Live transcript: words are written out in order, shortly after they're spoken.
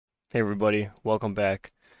Hey everybody, welcome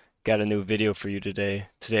back. Got a new video for you today.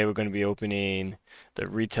 Today we're going to be opening the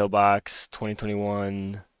Retail Box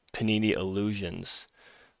 2021 Panini Illusions.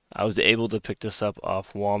 I was able to pick this up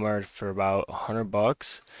off Walmart for about 100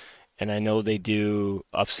 bucks, and I know they do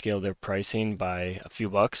upscale their pricing by a few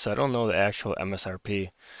bucks, so I don't know the actual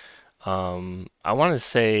MSRP. I want to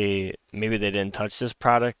say maybe they didn't touch this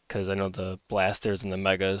product because I know the blasters and the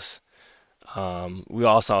megas we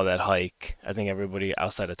all saw that hike. I think everybody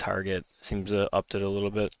outside of Target seems to upped it a little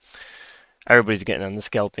bit. Everybody's getting on the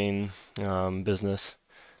scalping business.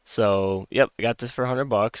 So, yep, I got this for 100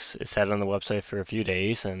 bucks. It sat on the website for a few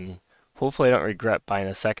days, and hopefully I don't regret buying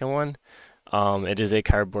a second one. It is a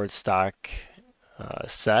cardboard stock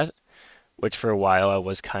set, which for a while I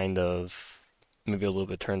was kind of maybe a little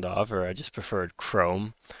bit turned off, or I just preferred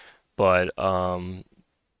chrome. But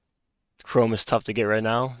Chrome is tough to get right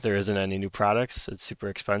now. There isn't any new products. It's super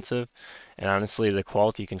expensive. And honestly, the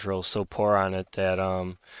quality control is so poor on it that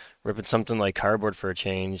ripping something like cardboard for a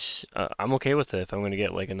change, I'm okay with it if I'm going to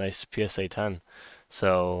get like a nice PSA 10.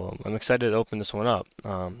 So I'm excited to open this one up.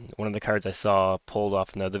 One of the cards I saw pulled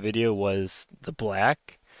off another video was the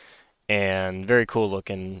black and very cool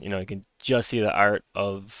looking. You can just see the art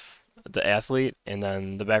of the athlete, and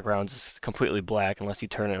then the background is completely black unless you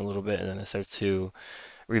turn it a little bit, and then it starts to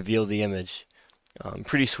reveal the image.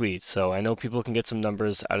 Pretty sweet. So I know people can get some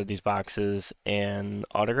numbers out of these boxes and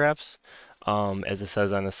autographs. As it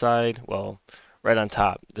says on the side, well, right on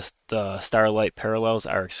top, the Starlight parallels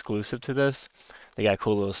are exclusive to this. They got a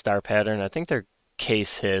cool little star pattern. I think they're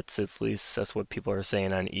case hits, at least that's what people are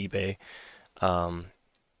saying on eBay. Um,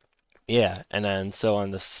 yeah, and then so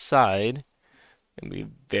on the side, it'll be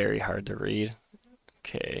very hard to read.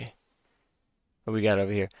 Okay. What we got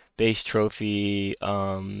over here? Base trophy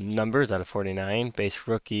numbers out of 49. Base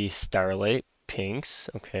rookie Starlight pinks.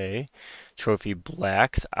 Okay. Trophy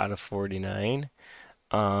blacks out of 49.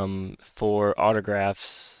 For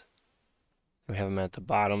autographs, we have them at the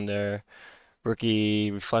bottom there.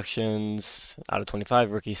 Rookie reflections out of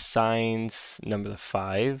 25. Rookie signs number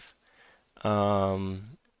 5.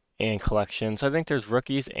 Um, and collections. So I think there's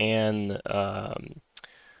rookies and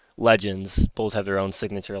legends. Both have their own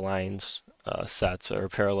signature lines, sets or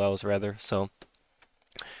parallels rather. So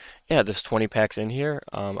yeah, there's 20 packs in here.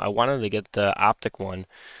 I wanted to get the optic one,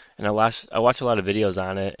 and I watch a lot of videos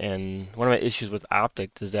on it. And one of my issues with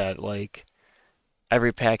optic is that like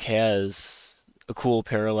every pack has a cool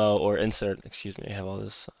parallel or insert. Excuse me, I have all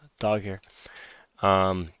this dog here.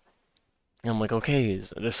 Um, and I'm like, okay,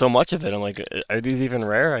 there's so much of it. I'm like, are these even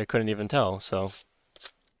rare? I couldn't even tell. So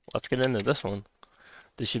let's get into this one.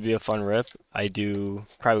 This should be a fun rip. I do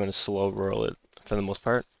probably going to slow roll it for the most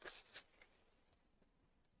part.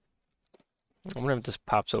 I wonder if this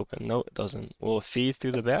pops open. No, it doesn't. Will it feed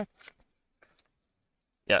through the back?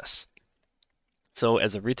 Yes. So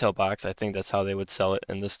as a retail box, I think that's how they would sell it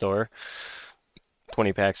in the store.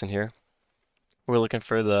 20 packs in here. We're looking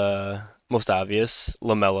for the most obvious,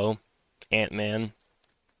 LaMelo, Ant-Man,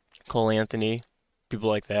 Cole Anthony, people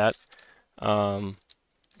like that. Um,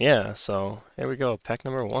 yeah, so here we go, pack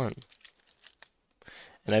number 1.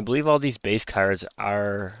 And I believe all these base cards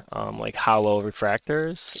are like hollow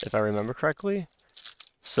refractors, if I remember correctly.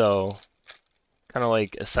 So, kind of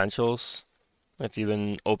like essentials if you've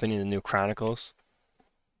been opening the new Chronicles.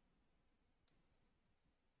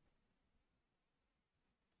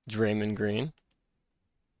 Draymond Green.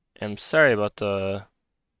 I'm sorry about the.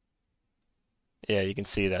 Yeah, you can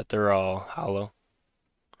see that they're all hollow.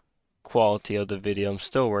 Quality of the video, I'm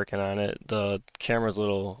still working on it. The camera's a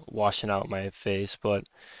little washing out my face, but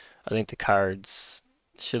I think the cards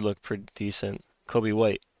should look pretty decent. Kobe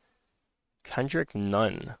White. Kendrick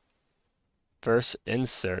Nunn. First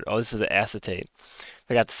insert. Oh, this is an acetate. I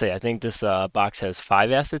forgot to say, I think this box has 5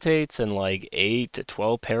 acetates and like 8 to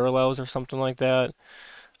 12 parallels or something like that.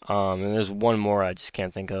 And there's one more I just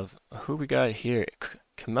can't think of. Who we got here?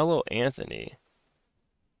 Carmelo Anthony.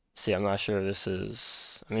 See, I'm not sure if this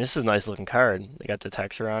is. I mean, this is a nice looking card. They got the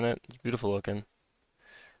texture on it. It's beautiful looking.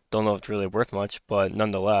 Don't know if it's really worth much, but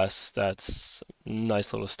nonetheless, that's a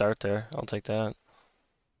nice little start there. I'll take that.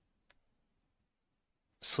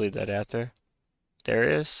 Sleeve that after.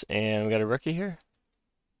 Darius, and we got a rookie here.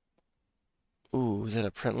 Ooh, is that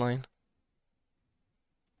a print line?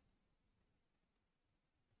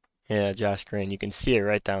 Yeah, Josh Green. You can see it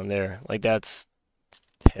right down there. Like, that's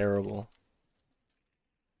terrible.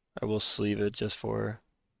 I will sleeve it just for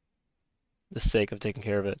the sake of taking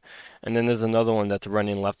care of it. And then there's another one that's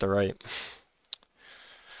running left to right.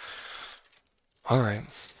 All right.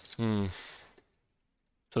 Hmm.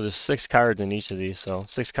 So there's 6 cards in each of these. So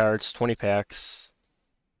 6 cards, 20 packs.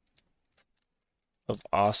 of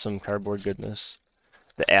awesome cardboard goodness.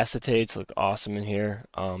 The acetates look awesome in here.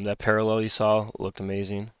 That parallel you saw looked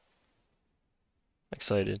amazing.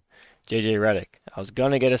 Excited. JJ Redick. I was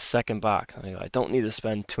gonna get a second box. I don't need to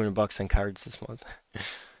spend 200 bucks on cards this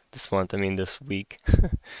month. I mean this week.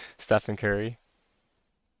 Stephen Curry.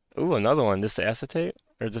 Ooh, another one. This the acetate?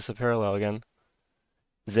 Or is this a parallel again?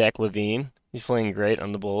 Zach LaVine. He's playing great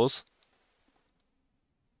on the Bulls.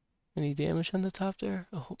 Any damage on the top there?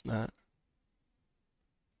 I hope not.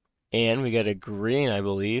 And we got a green, I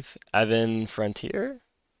believe. Evan Frontier.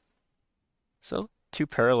 So, two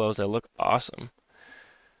parallels that look awesome.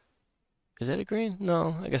 Is that a green?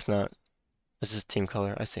 No, I guess not. This is team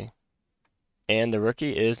color, I see. And the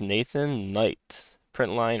rookie is Nathan Knight.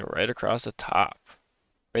 Print line right across the top.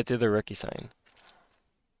 Right through the rookie sign.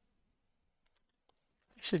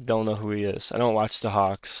 Actually don't know who he is. I don't watch the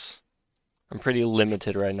Hawks. I'm pretty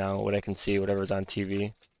limited right now what I can see, whatever's on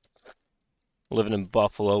TV. Living in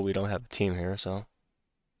Buffalo, we don't have a team here, so.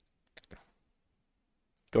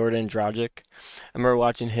 Gordon Dragic. I remember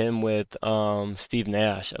watching him with Steve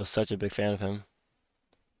Nash. I was such a big fan of him.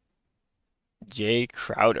 Jay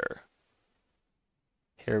Crowder.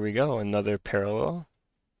 Here we go. Another parallel.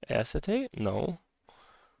 Acetate? No.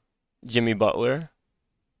 Jimmy Butler.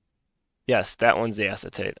 Yes, that one's the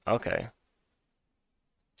acetate. Okay.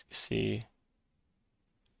 See.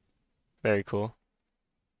 Very cool.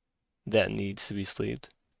 That needs to be sleeved.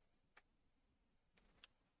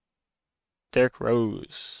 Derrick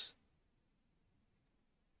Rose.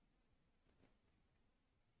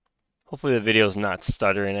 Hopefully the video's not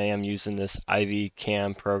stuttering. I am using this IV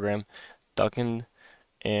cam program. Duncan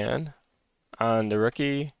and on the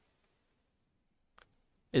rookie.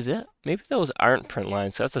 Is it? Maybe those aren't print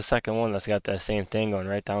lines. That's the second one that's got that same thing going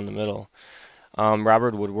right down the middle.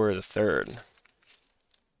 Robert Woodward the third.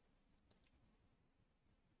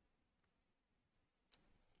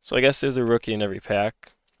 So I guess there's a rookie in every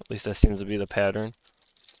pack. At least that seems to be the pattern.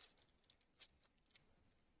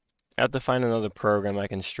 I have to find another program I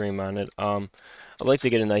can stream on it. I'd like to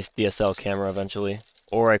get a nice DSL camera eventually,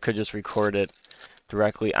 or I could just record it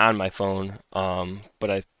directly on my phone.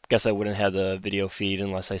 But I guess I wouldn't have the video feed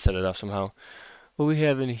unless I set it up somehow. What we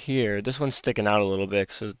have in here, this one's sticking out a little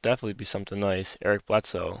bit, so it'll definitely be something nice. Eric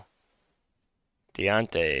Bledsoe,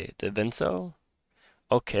 Deontay DeVincenzo.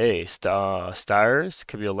 Okay, Stars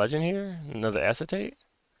could be a legend here. Another acetate.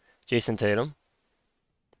 Jason Tatum,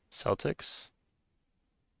 Celtics.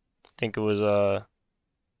 I think it was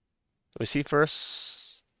he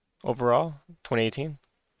first overall, 2018?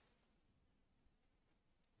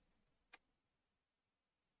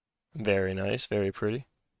 Very nice, very pretty.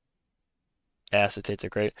 Acetates are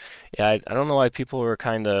great. Yeah, I don't know why people were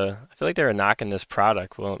kind of, I feel like they were knocking this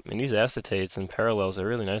product. Well, I mean, these acetates and parallels are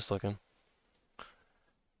really nice looking.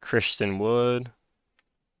 Christian Wood,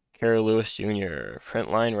 Kerry Lewis Jr. Print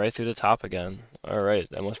line right through the top again. All right,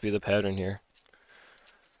 that must be the pattern here.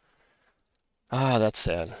 Ah, that's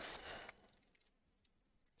sad.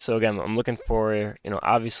 So again, I'm looking for,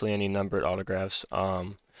 obviously any numbered autographs.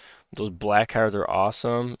 Those black cards are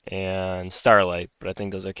awesome, and Starlight, but I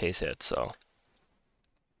think those are case hits, so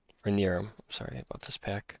we're near them. Sorry about this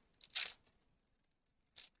pack.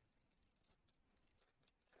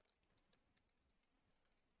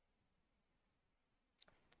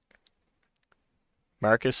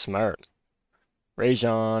 Marcus Smart,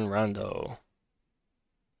 Rajon Rondo,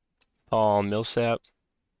 Paul Millsap,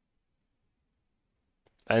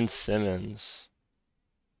 Ben Simmons.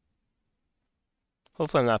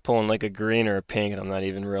 Hopefully I'm not pulling like a green or a pink and I'm not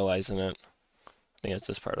even realizing it. I think it's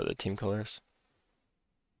just part of the team colors.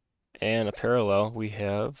 And a parallel, we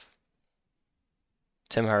have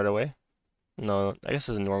Tim Hardaway. No, I guess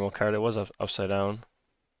it's a normal card. It was upside down.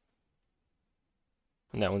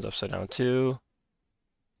 And that one's upside down too.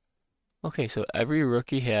 Okay, so every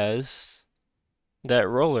rookie has that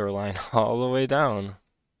roller line all the way down.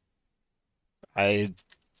 I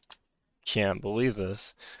can't believe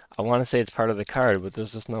this. I want to say it's part of the card, but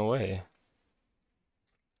there's just no way.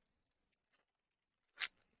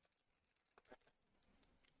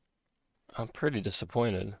 I'm pretty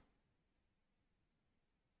disappointed.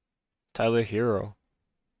 Tyler Hero.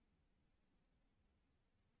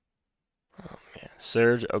 Oh man.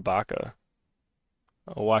 Serge Ibaka.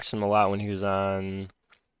 I watched him a lot when he was on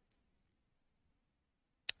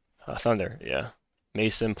Thunder, yeah.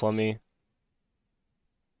 Mason Plumlee.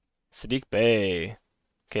 Sadiq Bey.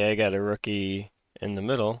 Okay, I got a rookie in the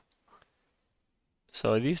middle.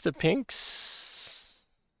 So are these the pinks?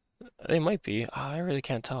 They might be. I really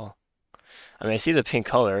can't tell. I mean, I see the pink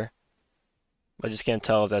color. I just can't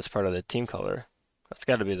tell if that's part of the team color. That's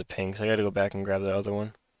got to be the pinks. I got to go back and grab the other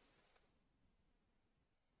one.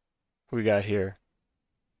 Who we got here?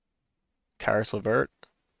 Karis LeVert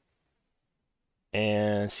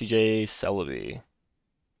and CJ Celebi.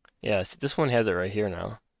 Yeah, see, this one has it right here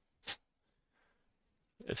now.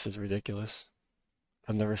 This is ridiculous.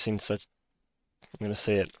 I've never seen such, I'm gonna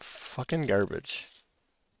say it, fucking garbage.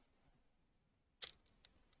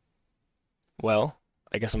 Well,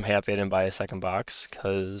 I guess I'm happy I didn't buy a second box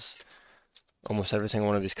because almost every single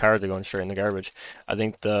one of these cards are going straight in the garbage. I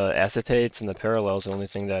think the acetates and the parallels are the only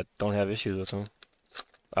thing that don't have issues with them.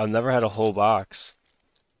 I've never had a whole box.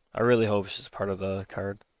 I really hope it's just part of the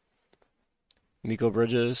card. Miko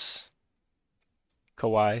Bridges,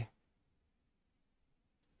 Kawhi,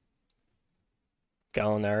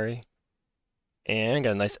 Gallinari, and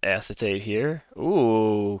got a nice acetate here.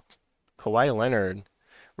 Ooh, Kawhi Leonard,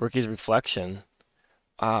 Rookie's Reflection.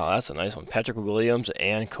 Wow, that's a nice one. Patrick Williams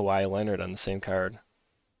and Kawhi Leonard on the same card.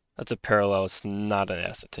 That's a parallel. It's not an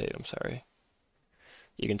acetate. I'm sorry.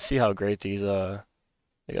 You can see how great these they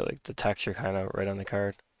got like the texture kind of right on the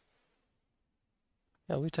card.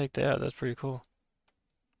 Yeah, we take that. That's pretty cool.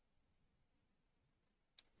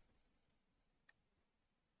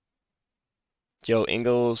 Joe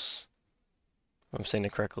Ingles, if I'm saying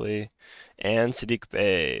it correctly, and Sadiq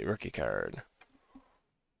Bey rookie card.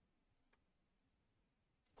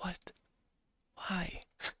 What? Why?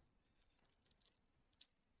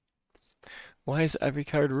 Why is every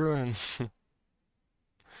card ruined?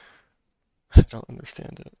 I don't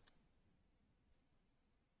understand it.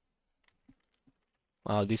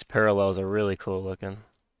 Wow, these parallels are really cool looking.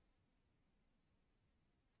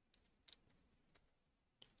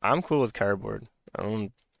 I'm cool with cardboard. I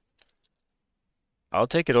don't, I'll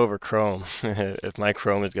take it over chrome if my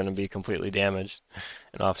chrome is going to be completely damaged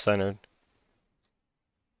and off-centered.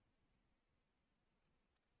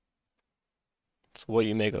 It's what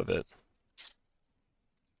you make of it.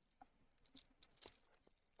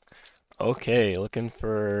 Okay, looking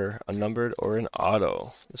for a numbered or an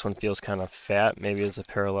auto. This one feels kind of fat. Maybe there's a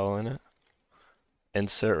parallel in it.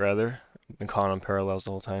 Insert, rather. I've been calling them parallels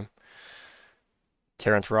the whole time.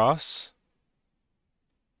 Terrence Ross,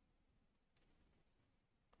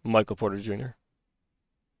 Michael Porter Jr.,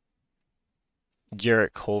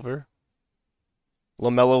 Jarrett Culver,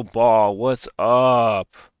 LaMelo Ball. What's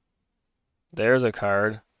up? There's a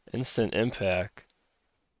card. Instant impact.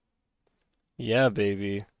 Yeah,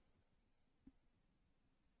 baby.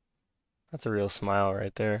 That's a real smile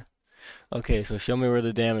right there. Okay, so show me where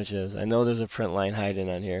the damage is. I know there's a print line hiding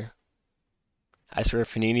on here. I swear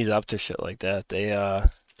Panini's up to shit like that.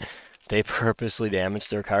 They purposely damage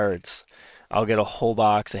their cards. I'll get a whole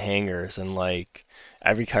box of hangers and like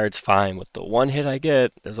every card's fine. With the one hit I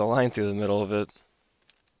get, there's a line through the middle of it.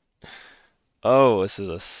 Oh, this is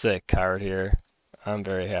a sick card here. I'm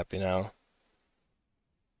very happy now.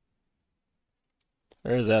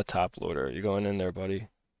 There's that top loader. You going in there, buddy?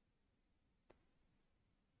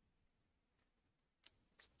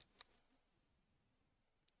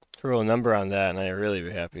 Throw a number on that and I'd really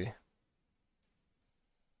be happy.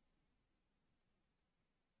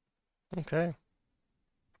 Okay.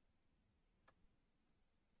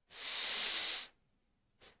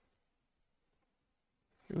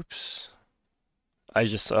 Oops. I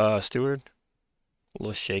just Steward. A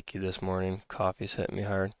little shaky this morning. Coffee's hitting me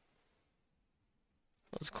hard.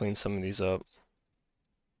 Let's clean some of these up.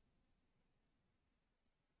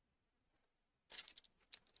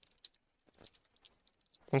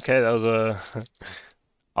 Okay, that was a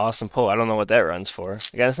awesome pull. I don't know what that runs for.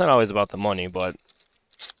 Again, it's not always about the money, but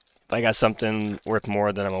if I got something worth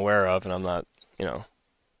more than I'm aware of and I'm not, you know,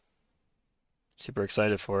 super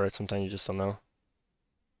excited for it, sometimes you just don't know.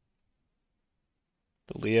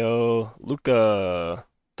 Leo, Luca,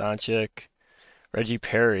 Doncic, Reggie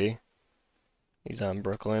Perry. He's on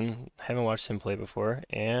Brooklyn. Haven't watched him play before.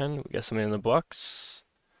 And we got somebody in the Bucks.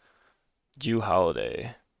 Jew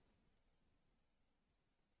Holiday.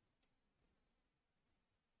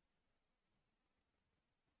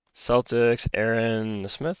 Celtics, Aaron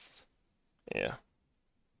Smith. Yeah.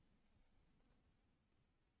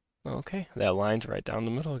 Okay, that line's right down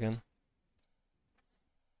the middle again.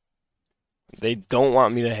 They don't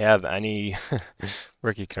want me to have any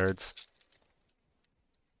rookie cards.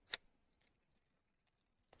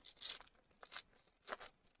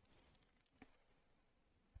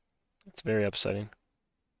 It's very upsetting.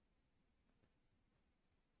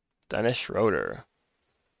 Dennis Schroeder.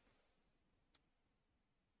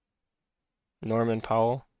 Norman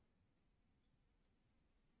Powell.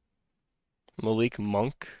 Malik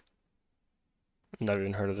Monk. Never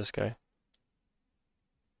even heard of this guy.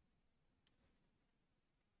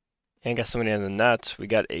 And got somebody on the Nets. We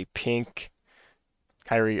got a pink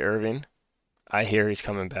Kyrie Irving. I hear he's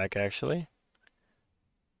coming back actually.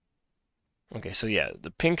 Okay, so yeah,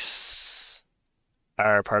 the pinks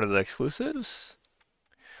are part of the exclusives.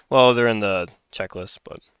 Well, they're in the checklist,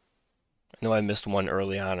 but I know I missed one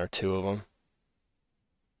early on or two of them.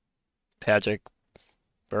 Patrick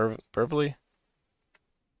Beverly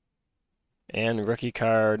and rookie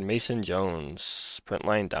card Mason Jones. Print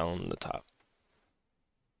line down the top.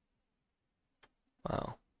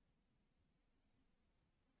 Wow.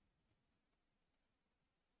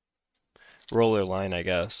 Roller line, I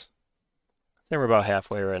guess. I think we're about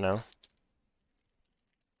halfway right now.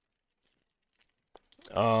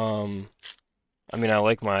 Um, I mean, I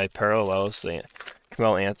like my parallels.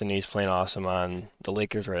 Camille Anthony's playing awesome on the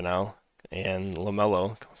Lakers right now, and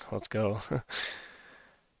LaMelo. Let's go.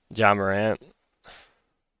 John Morant,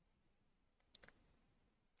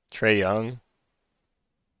 Trey Young,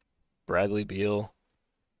 Bradley Beal,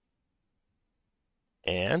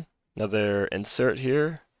 and another insert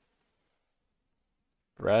here.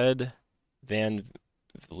 Red Van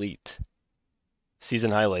Vliet.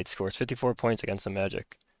 Season highlight scores 54 points against the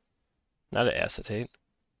Magic. Not an acetate.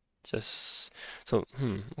 Just so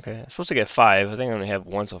okay. I'm supposed to get five. I think I only have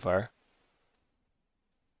one so far.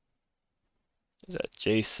 Is that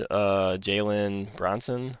Jalen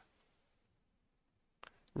Bronson?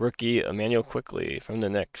 Rookie Emmanuel Quickly from the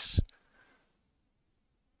Knicks.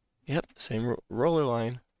 Yep, same roller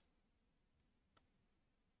line.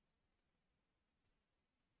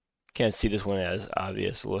 Can't see this one as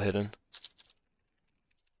obvious, a little hidden.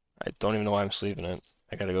 I don't even know why I'm sleeving it.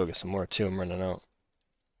 I gotta go get some more too. I'm running out.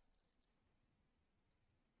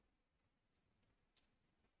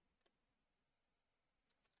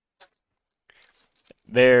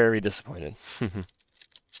 Very disappointed.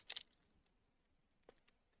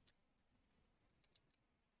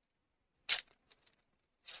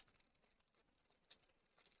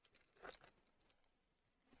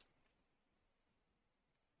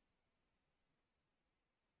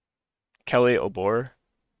 Kelly Obor,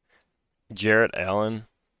 Jarrett Allen,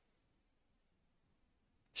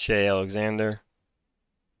 Shea Alexander,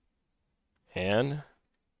 and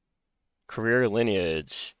career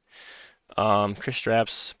lineage. Chris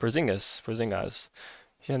Strapps, Porzingis.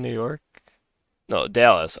 He's in New York? No,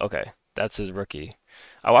 Dallas. Okay, that's his rookie.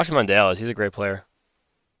 I watched him on Dallas. He's a great player.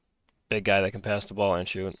 Big guy that can pass the ball and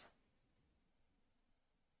shoot.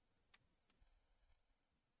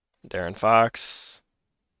 Darren Fox,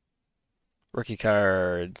 rookie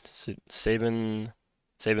card. Saban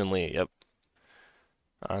Lee. Yep,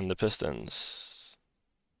 on the Pistons.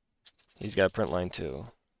 He's got a print line too.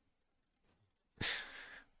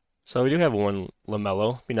 So we do have one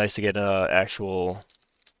LaMelo. Be nice to get a actual,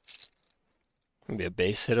 maybe a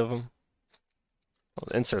base hit of him.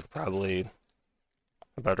 Well, insert probably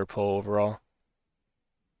a better pull overall.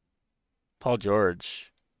 Paul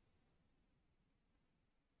George,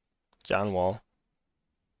 John Wall,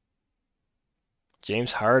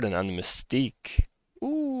 James Harden on the Mystique.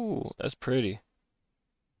 Ooh, that's pretty.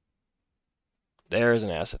 There's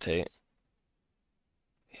an acetate.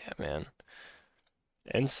 Yeah, man.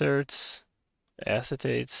 Inserts,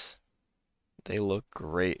 acetates, they look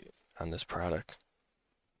great on this product.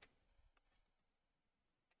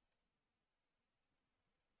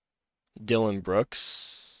 Dylan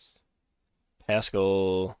Brooks,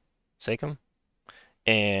 Pascal Siakam,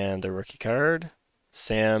 and the rookie card,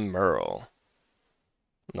 Sam Merrill.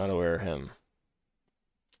 Not aware of him.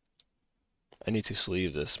 I need to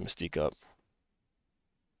sleeve this Mystique up.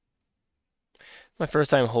 My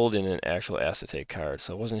first time holding an actual acetate card,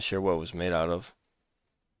 so I wasn't sure what it was made out of.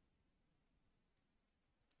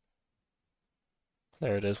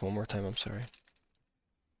 There it is, one more time, I'm sorry.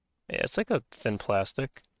 Yeah, it's like a thin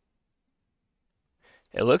plastic.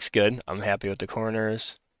 It looks good. I'm happy with the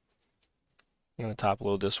corners. I'm gonna top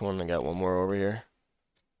load this one. I got one more over here.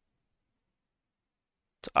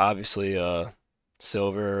 It's obviously a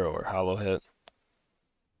silver or hollow hit.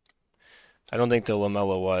 I don't think the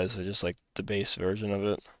LaMelo was. I just like the base version of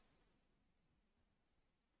it.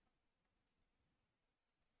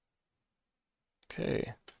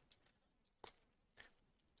 Okay.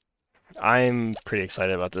 I'm pretty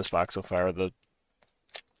excited about this box so far. The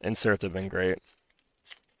inserts have been great.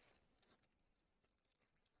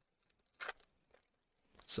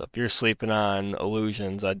 So if you're sleeping on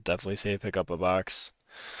illusions, I'd definitely say pick up a box.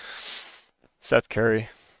 Seth Curry,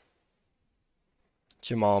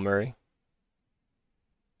 Jamal Murray,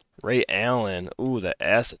 Ray Allen. Ooh, the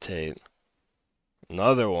acetate.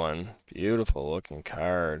 Another one. Beautiful looking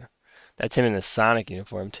card. That's him in the Sonic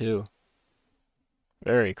uniform too.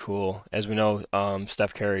 Very cool. As we know,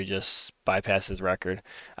 Steph Curry just bypassed his record.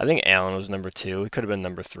 I think Allen was number two. He could have been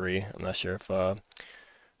number three. I'm not sure if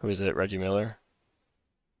who is it? Reggie Miller,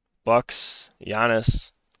 Bucks,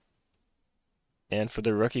 Giannis, and for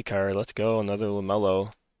the rookie card, let's go another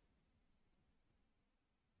LaMelo,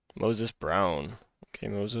 Moses Brown. Okay,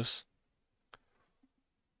 Moses.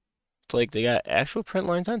 It's like they got actual print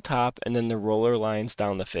lines on top and then the roller lines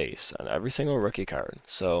down the face on every single rookie card.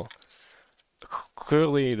 So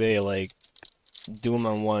clearly they like do them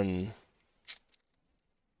on one,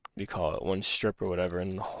 what do you call it, one strip or whatever,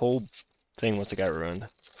 and the whole thing must have got ruined.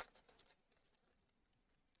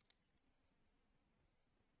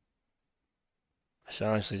 I should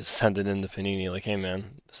honestly just send it in to Panini like, hey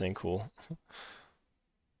man, this ain't cool.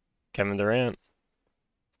 Kevin Durant,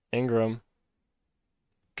 Ingram,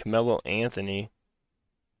 Carmelo Anthony,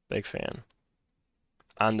 big fan.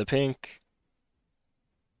 On the pink,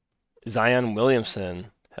 Zion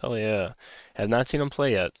Williamson. Hell yeah. Have not seen him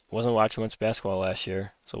play yet. Wasn't watching much basketball last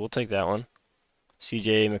year, so we'll take that one.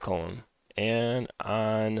 CJ McCollum. And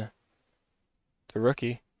on the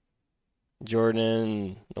rookie,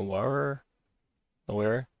 Jordan Noir,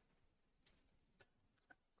 we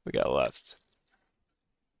got left.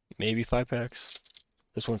 Maybe 5 packs.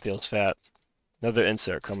 This one feels fat. Another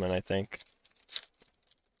insert coming, I think.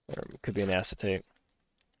 Or it could be an acetate.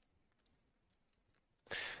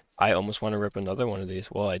 I almost want to rip another one of these.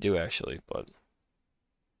 Well, I do actually, but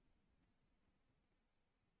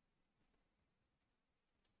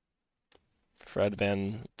Fred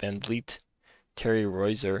Van Vliet, Terry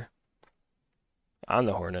Rozier on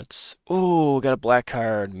the Hornets. Ooh, got a black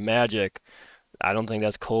card. Magic. I don't think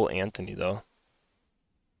that's Cole Anthony though.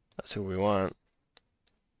 That's who we want.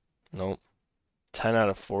 Nope. 10 out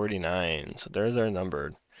of 49. So there's our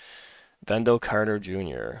numbered. Wendell Carter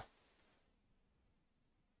Jr.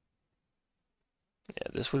 Yeah,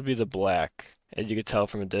 this would be the black. As you could tell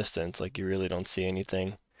from a distance, like you really don't see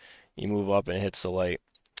anything. You move up and it hits the light.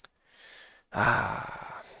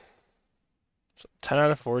 Ah, so 10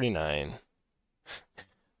 out of 49.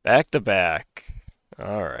 Back to back.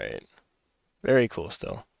 All right. Very cool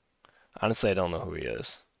still. Honestly, I don't know who he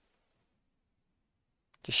is.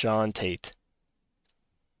 Deshaun Tate.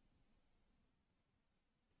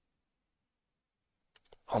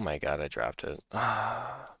 Oh my God, I dropped it.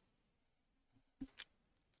 Ah.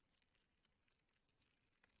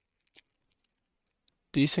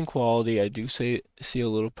 Decent quality. I do see a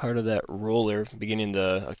little part of that roller beginning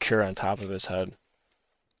to occur on top of his head.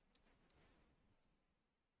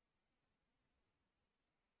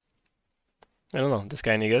 I don't know. This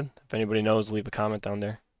guy any good? If anybody knows, leave a comment down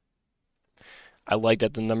there. I like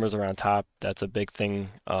that the numbers are on top. That's a big thing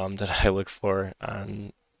that I look for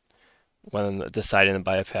on when I'm deciding to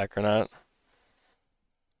buy a pack or not.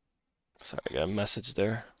 Sorry, I got a message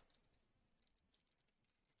there.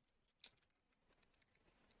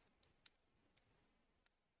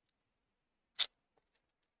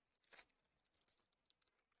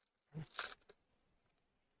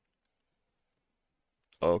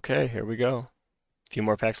 Okay, here we go. A few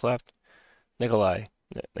more packs left. Nicola?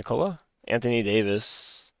 Anthony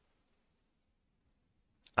Davis.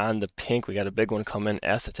 On the pink, we got a big one coming.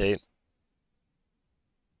 Acetate.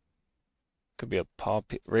 Could be a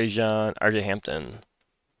Rajon, RJ Hampton.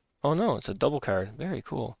 Oh no, it's a double card. Very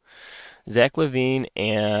cool. Zach LaVine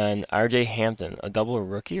and RJ Hampton. A double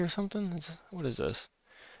rookie or something? What is this?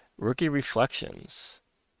 Rookie Reflections.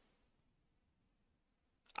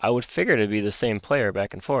 I would figure to be the same player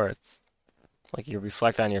back and forth. Like you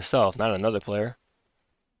reflect on yourself, not another player.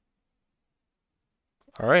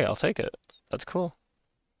 All right, I'll take it. That's cool.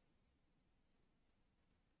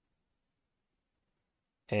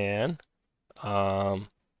 And um,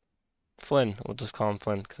 Flynn. We'll just call him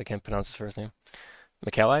Flynn because I can't pronounce his first name.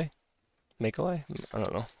 McKelly? Makelai? I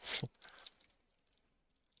don't know.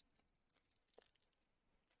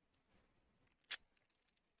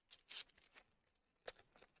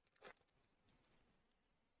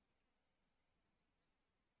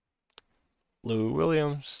 Lou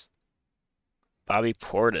Williams. Bobby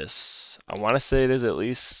Portis. I want to say there's at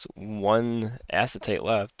least one acetate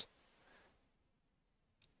left.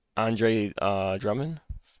 Andre Drummond.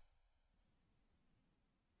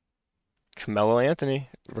 Carmelo Anthony.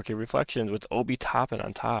 Rookie Reflections with Obi Toppin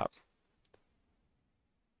on top.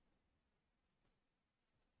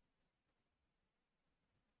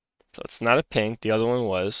 So it's not a pink. The other one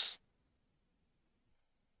was.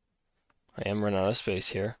 I am running out of space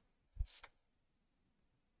here.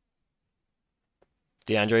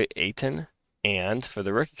 DeAndre Ayton. And for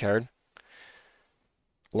the rookie card,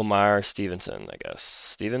 Lamar Stevenson, I guess.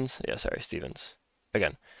 Stevens? Yeah, sorry, Stevens.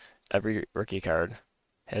 Again, every rookie card.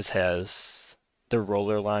 has the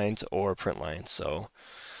roller lines or print lines. So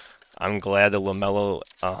I'm glad the LaMelo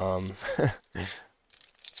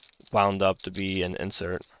wound up to be an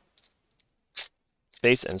insert,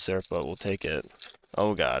 base insert, but we'll take it.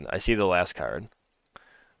 Oh God, I see the last card.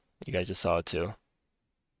 You guys just saw it too.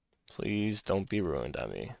 Please don't be ruined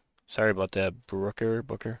on me. Sorry about that,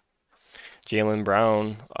 Booker. Jalen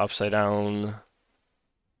Brown, upside down.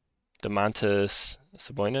 Demontis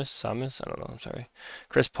Sabonis? I don't know, I'm sorry.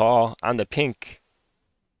 Chris Paul on the pink.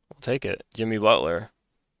 We'll take it. Jimmy Butler.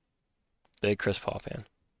 Big Chris Paul fan.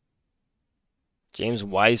 James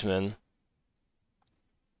Wiseman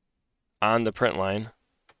on the print line.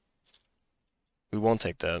 We won't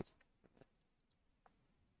take that.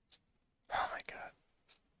 Oh my God.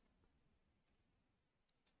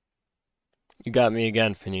 You got me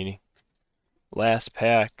again, Panini. Last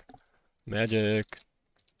pack. Magic.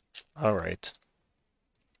 All right.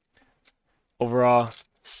 Overall,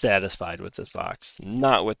 satisfied with this box.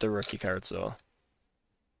 Not with the rookie cards, though.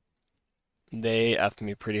 They effed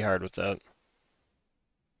me pretty hard with that.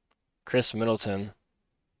 Chris Middleton.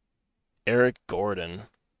 Eric Gordon.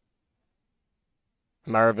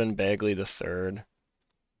 Marvin Bagley III.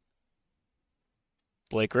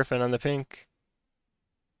 Blake Griffin on the pink.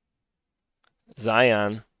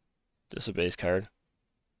 Zion. Just a base card.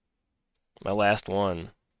 My last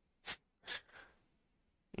one.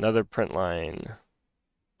 Another print line.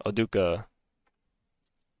 Oduka.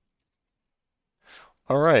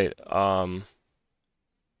 All right.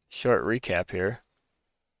 Short recap here.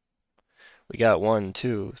 We got 1,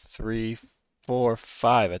 2, 3, 4,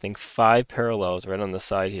 5. I think 5 parallels right on the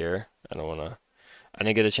side here. I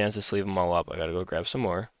didn't get a chance to sleeve them all up. I gotta go grab some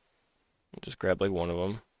more. Just grab like one of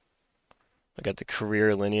them. I got the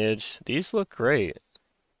career lineage. These look great.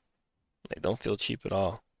 They don't feel cheap at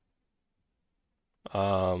all.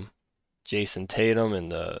 Jason Tatum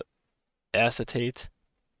and the acetate.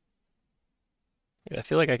 I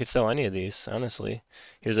feel like I could sell any of these, honestly.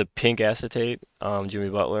 Here's a pink acetate, Jimmy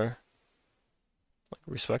Butler. Like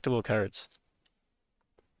respectable cards.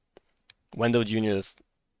 Wendell Jr.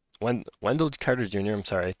 Wendell Carter Jr. I'm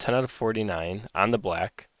sorry, 10 out of 49 on the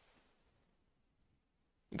black.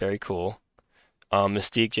 Very cool.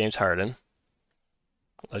 Mystique James Harden,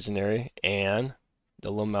 legendary, and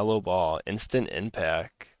the LaMelo Ball, instant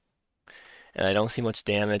impact. And I don't see much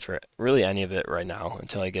damage or really any of it right now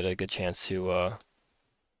until I get a good chance to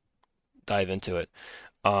dive into it.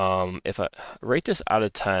 If I rate this out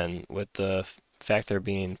of 10 with the factor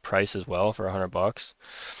being price as well for $100,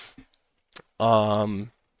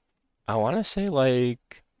 um, I want to say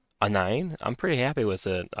like a 9. I'm pretty happy with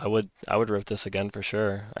it. I would rip this again for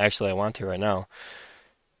sure. Actually, I want to right now.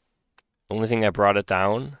 Only thing that brought it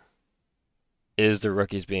down is the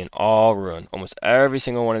rookies being all ruined. Almost every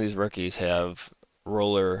single one of these rookies have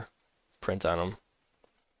roller print on them.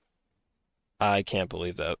 I can't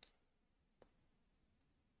believe that.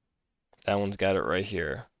 That one's got it right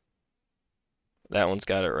here. That one's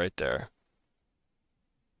got it right there.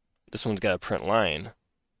 This one's got a print line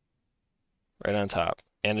right on top.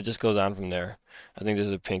 And it just goes on from there. I think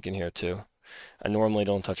there's a pink in here too. I normally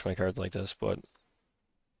don't touch my cards like this, but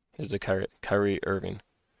here's the Kyrie Irving.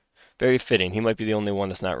 Very fitting. He might be the only one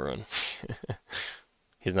that's not ruined.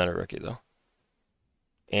 He's not a rookie though.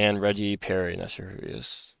 And Reggie Perry, not sure who he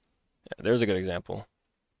is. Yeah, there's a good example.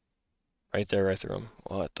 Right there, right through him.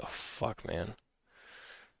 What the fuck, man?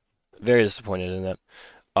 Very disappointed in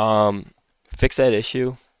that. Fix that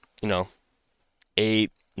issue. You know,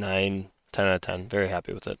 8, 9, 10 out of 10. Very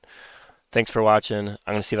happy with it. Thanks for watching. I'm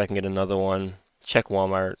gonna see if I can get another one. Check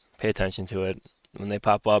Walmart. Pay attention to it. When they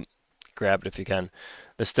pop up, grab it if you can.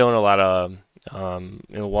 There's still in a lot of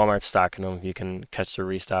Walmart stocking them. You can catch the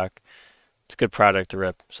restock. It's a good product to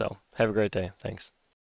rip. So have a great day. Thanks.